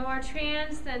 There are more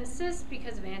trans than cis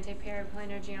because of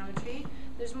antiparaplanar geometry.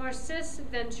 There's more cis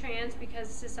than trans because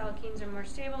cis alkenes are more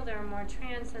stable. There are more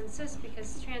trans than cis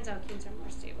because trans alkenes are more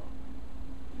stable.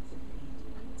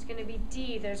 It's going to be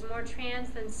D. There's more trans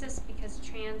than cis because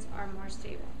trans are more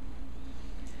stable.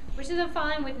 Which of the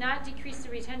following would not decrease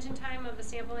the retention time of a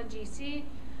sample in GC?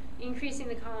 Increasing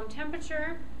the column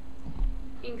temperature,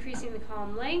 increasing the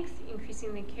column length,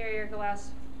 increasing the carrier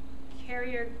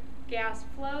gas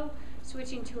flow,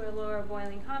 switching to a lower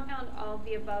boiling compound. All of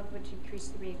the above would decrease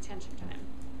the retention time.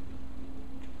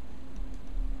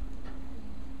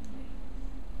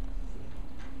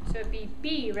 So it'd be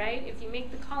B, right? If you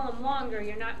make the column longer,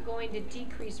 you're not going to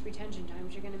decrease retention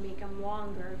times. You're going to make them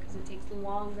longer because it takes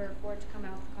longer for it to come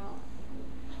out the column.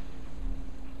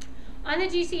 On the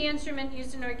GC instrument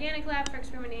used in organic lab for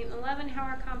experiment 8 and 11, how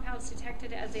are compounds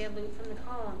detected as they elute from the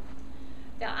column?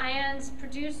 The ions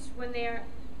produced when they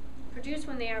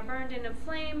are burned in a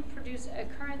flame produce a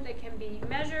current that can be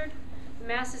measured. The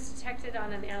mass is detected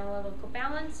on an analytical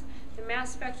balance. The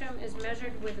mass spectrum is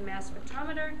measured with a mass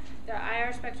spectrometer. The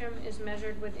IR spectrum is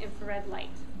measured with infrared light.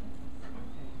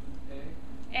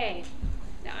 A.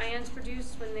 The ions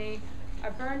produced when they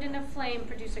are burned in a flame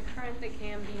produce a current that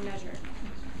can be measured.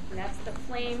 And that's the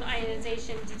flame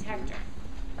ionization detector.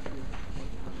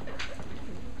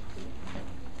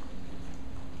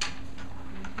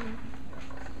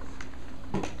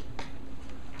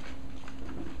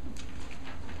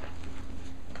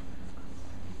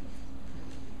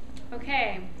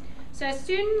 Okay, so a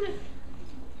student's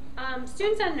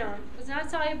unknown was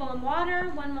not soluble in water,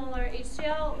 1 molar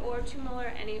HCl or 2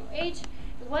 molar NaOH.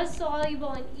 It was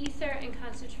soluble in ether and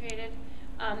concentrated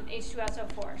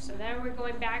H2SO4. So then we're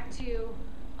going back to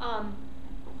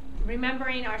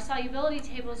remembering our solubility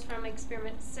tables from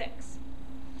experiment 6.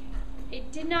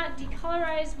 It did not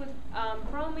decolorize with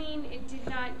bromine. It did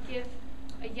not give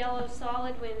a yellow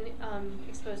solid when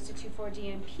exposed to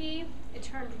 2,4-DNP. It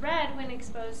turned red when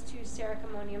exposed to steric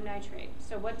ammonium nitrate.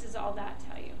 So what does all that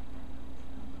tell you?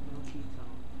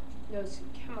 Those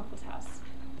chemical tests.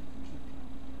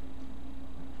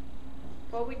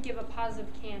 What would give a positive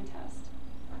CAN test?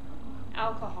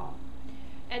 Alcohol.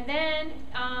 And then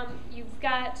you've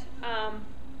got,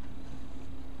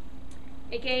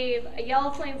 it gave a yellow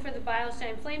flame for the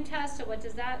Beilstein flame test. So what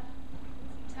does that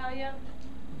tell you?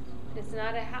 It's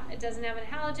not it doesn't have a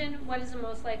halogen. What is the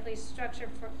most likely structure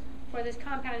for this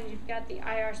compound? And you've got the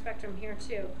IR spectrum here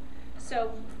too.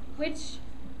 So which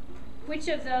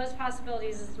of those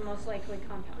possibilities is the most likely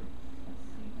compound?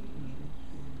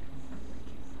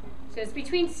 So it's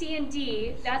between C and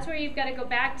D. That's where you've got to go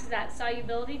back to that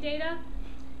solubility data,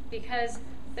 because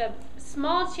the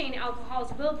small chain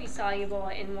alcohols will be soluble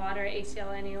in water,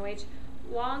 HCl, NaOH.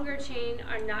 Longer chain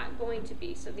are not going to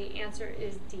be. So the answer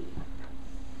is D.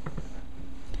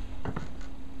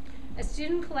 A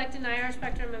student collected an IR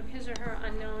spectrum of his or her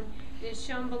unknown. It is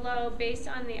shown below. Based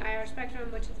on the IR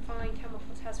spectrum, which of the following chemical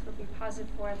tests would be positive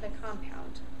for the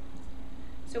compound?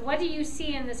 So what do you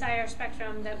see in this IR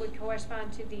spectrum that would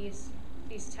correspond to these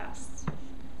tests?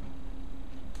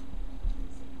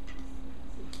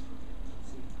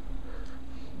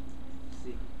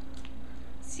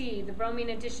 C, the bromine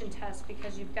addition test,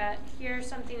 because you've got here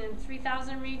something in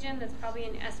 3000 region that's probably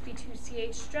an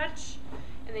sp2ch stretch.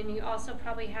 And then you also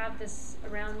probably have this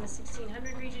around the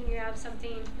 1600 region, you have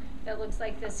something that looks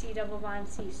like the C double bond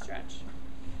C stretch.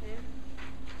 Okay.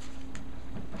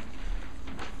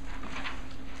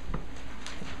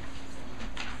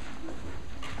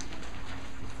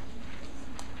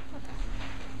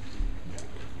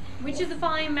 Which of the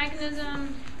following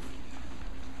mechanisms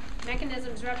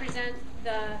represent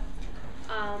the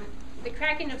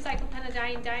cracking of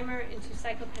cyclopentadiene dimer into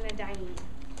cyclopentadiene?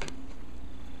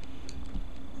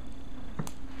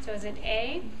 So is it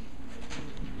A?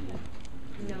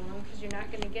 No, because you're not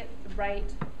going to get the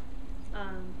right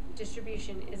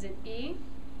distribution. Is it B?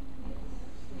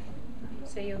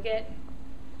 So you'll get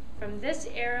from this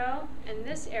arrow and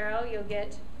this arrow, you'll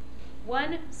get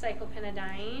 1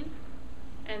 cyclopentadiene,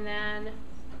 and then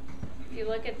if you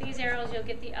look at these arrows, you'll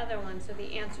get the other one, so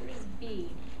the answer is B.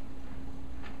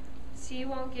 C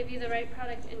won't give you the right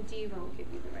product, and D won't give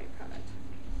you the right product.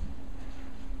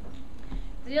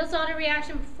 The Diels-Alder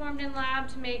reaction performed in lab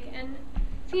to make an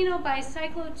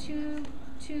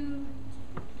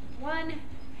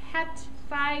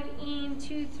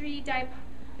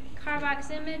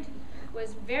phenol-by-cyclo-2,1-hept-5-ene-2,3-dicarboxamide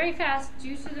was very fast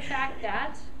due to the fact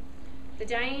that the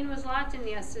diene was locked in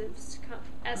the S-cis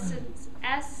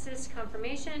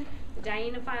conformation. The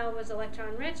dienophile was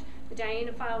electron-rich. The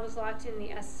dienophile was locked in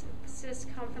the S-cis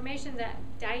conformation. The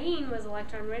diene was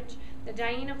electron-rich. The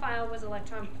dienophile was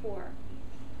electron-poor,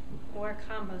 or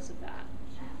combos of that.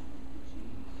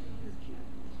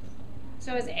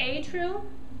 So is A true?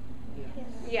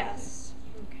 Yes.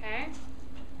 Okay.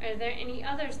 Are there any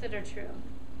others that are true?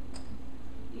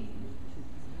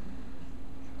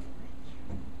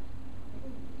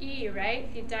 E,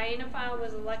 right? The dienophile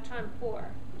was electron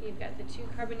poor. You've got the 2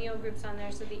 carbonyl groups on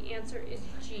there, so the answer is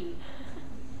G.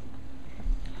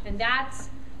 And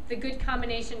that's the good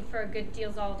combination for a good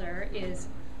Diels-Alder is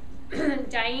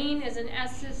diene is an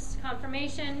S-cis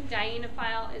conformation,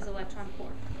 dienophile is electron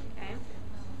poor. Okay?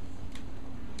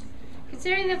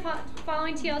 Considering the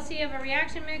following TLC of a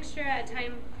reaction mixture at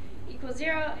time equals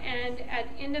 0 and at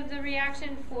end of the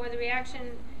reaction for the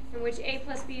reaction in which A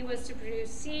plus B was to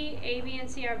produce C, A, B, and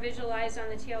C are visualized on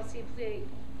the TLC plate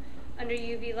under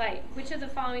UV light. Which of the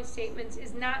following statements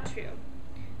is not true?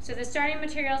 So the starting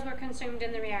materials were consumed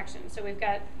in the reaction. So we've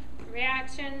got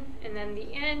reaction and then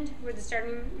the end where the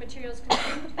starting materials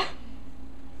consumed.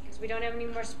 Because we don't have any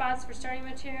more spots for starting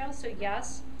materials, so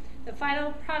yes. The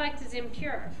final product is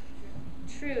impure.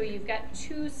 True, you've got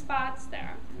 2 spots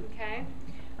there, okay?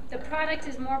 The product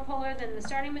is more polar than the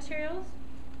starting materials.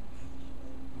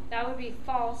 That would be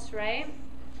false, right?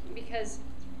 Because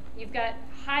you've got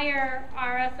higher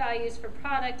RF values for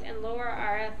product and lower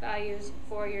RF values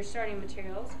for your starting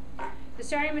materials. The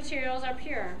starting materials are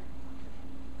pure.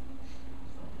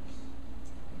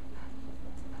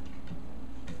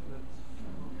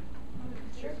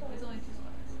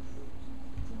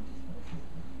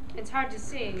 It's hard to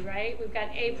see, right? We've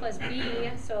got A plus B,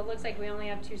 so it looks like we only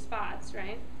have 2 spots,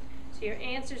 right? So your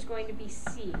answer is going to be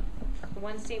C. The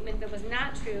one statement that was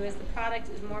not true is the product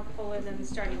is more polar than the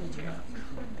starting material.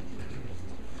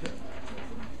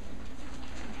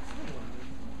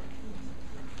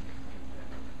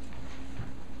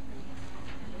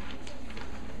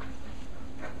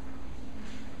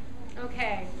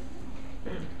 Okay.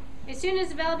 As soon as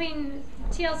developing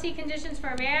TLC conditions for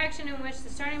a reaction in which the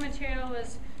starting material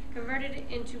was converted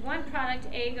into one product,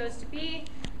 A goes to B.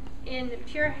 In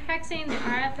pure hexane, the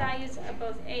RF values of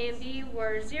both A and B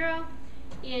were 0.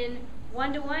 In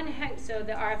 1-to-1 so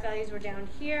the RF values were down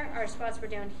here, our spots were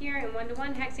down here. In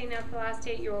 1-to-1 hexane ethyl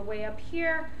acetate, you were way up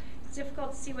here. It's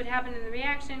difficult to see what happened in the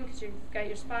reaction because you've got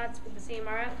your spots with the same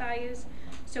RF values.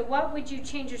 So what would you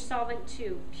change your solvent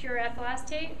to? Pure ethyl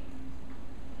acetate?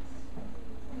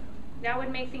 That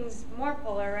would make things more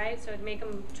polar, right? So it would make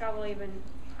them travel even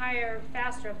higher,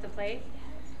 faster up the plate.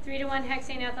 3-to-1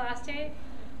 hexane ethyl acetate?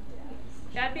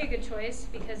 That'd be a good choice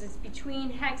because it's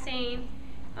between hexane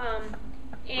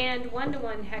and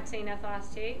 1-to-1 hexane ethyl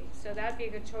acetate. So that'd be a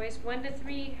good choice.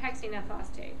 1-to-3 hexane ethyl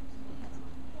acetate.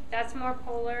 That's more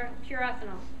polar. Pure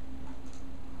ethanol.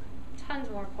 Tons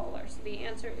more polar. So the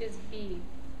answer is B.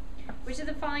 Which of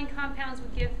the following compounds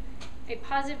would give a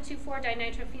positive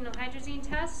 2,4-dinitrophenohydrazine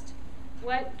test?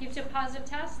 What gives you a positive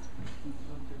test?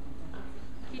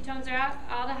 Ketones are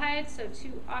aldehydes, so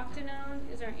 2-octanone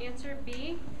is our answer,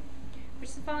 B. Which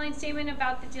is the following statement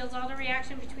about the Diels-Alder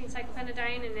reaction between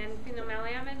cyclopentadiene and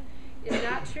N-phenolmalamide is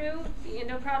not true? The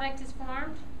endo product is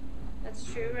formed. That's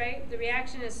true, right? The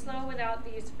reaction is slow without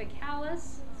the use of a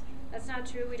callus. That's not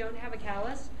true. We don't have a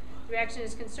callus. The reaction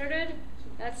is concerted.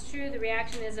 That's true. The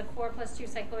reaction is a 4+2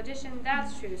 cycloaddition.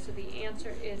 That's true. So the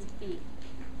answer is B.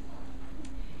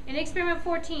 In experiment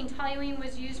 14, toluene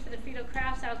was used for the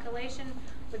Friedel-Crafts alkylation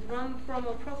with 1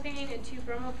 bromopropane and 2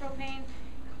 bromopropane.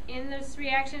 In this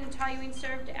reaction, toluene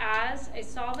served as a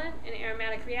solvent, an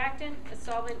aromatic reactant, a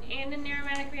solvent and an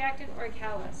aromatic reactant, or a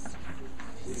callus.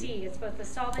 C, it's both the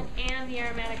solvent and the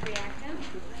aromatic reactant.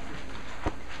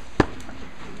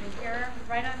 And here,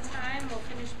 right on time, we'll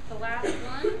finish with the last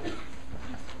one.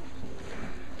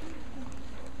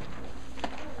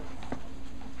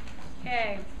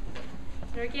 Okay.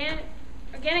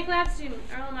 Organic lab student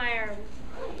Erlenmeyer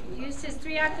used his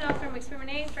 3-octanol from experiment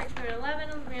 8 for experiment 11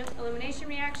 elimination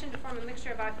reaction to form a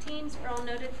mixture of octenes. Earl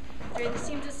noted during the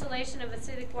steam distillation of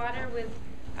acidic water with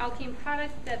alkene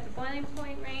product that the boiling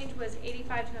point range was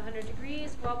 85 to 100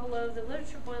 degrees, well below the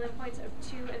literature boiling points of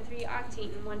 2 and 3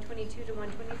 octane, 122 to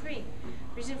 123.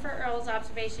 Reason for Earl's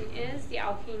observation is the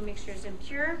alkene mixture is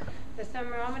impure. The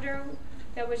thermometer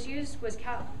that was used was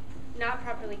not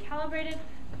properly calibrated.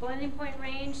 The boiling point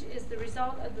range is the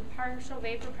result of the partial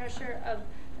vapor pressure of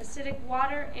acidic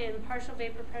water and partial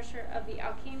vapor pressure of the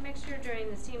alkene mixture during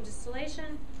the steam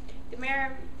distillation. The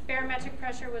barometric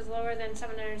pressure was lower than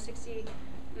 760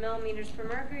 millimeters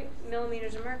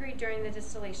of mercury during the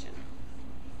distillation.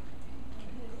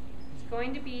 It's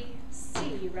going to be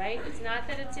C, right? It's not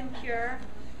that it's impure.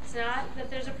 It's not that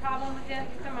there's a problem with the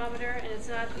thermometer, and it's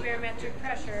not the barometric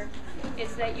pressure.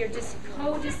 It's that you're just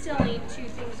co-distilling two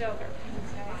things over.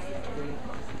 Okay?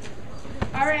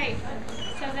 All right.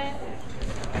 So that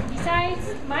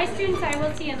besides my students I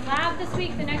will see in lab this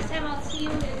week, the next time I'll see you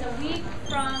is a week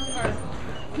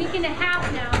and a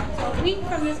half now, so a week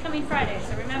from this coming Friday.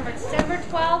 So remember, December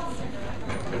 12th,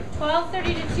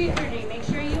 12:30 to 2:30. Make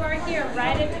sure you are here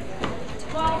right at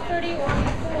 12:30 or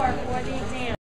before for the exam.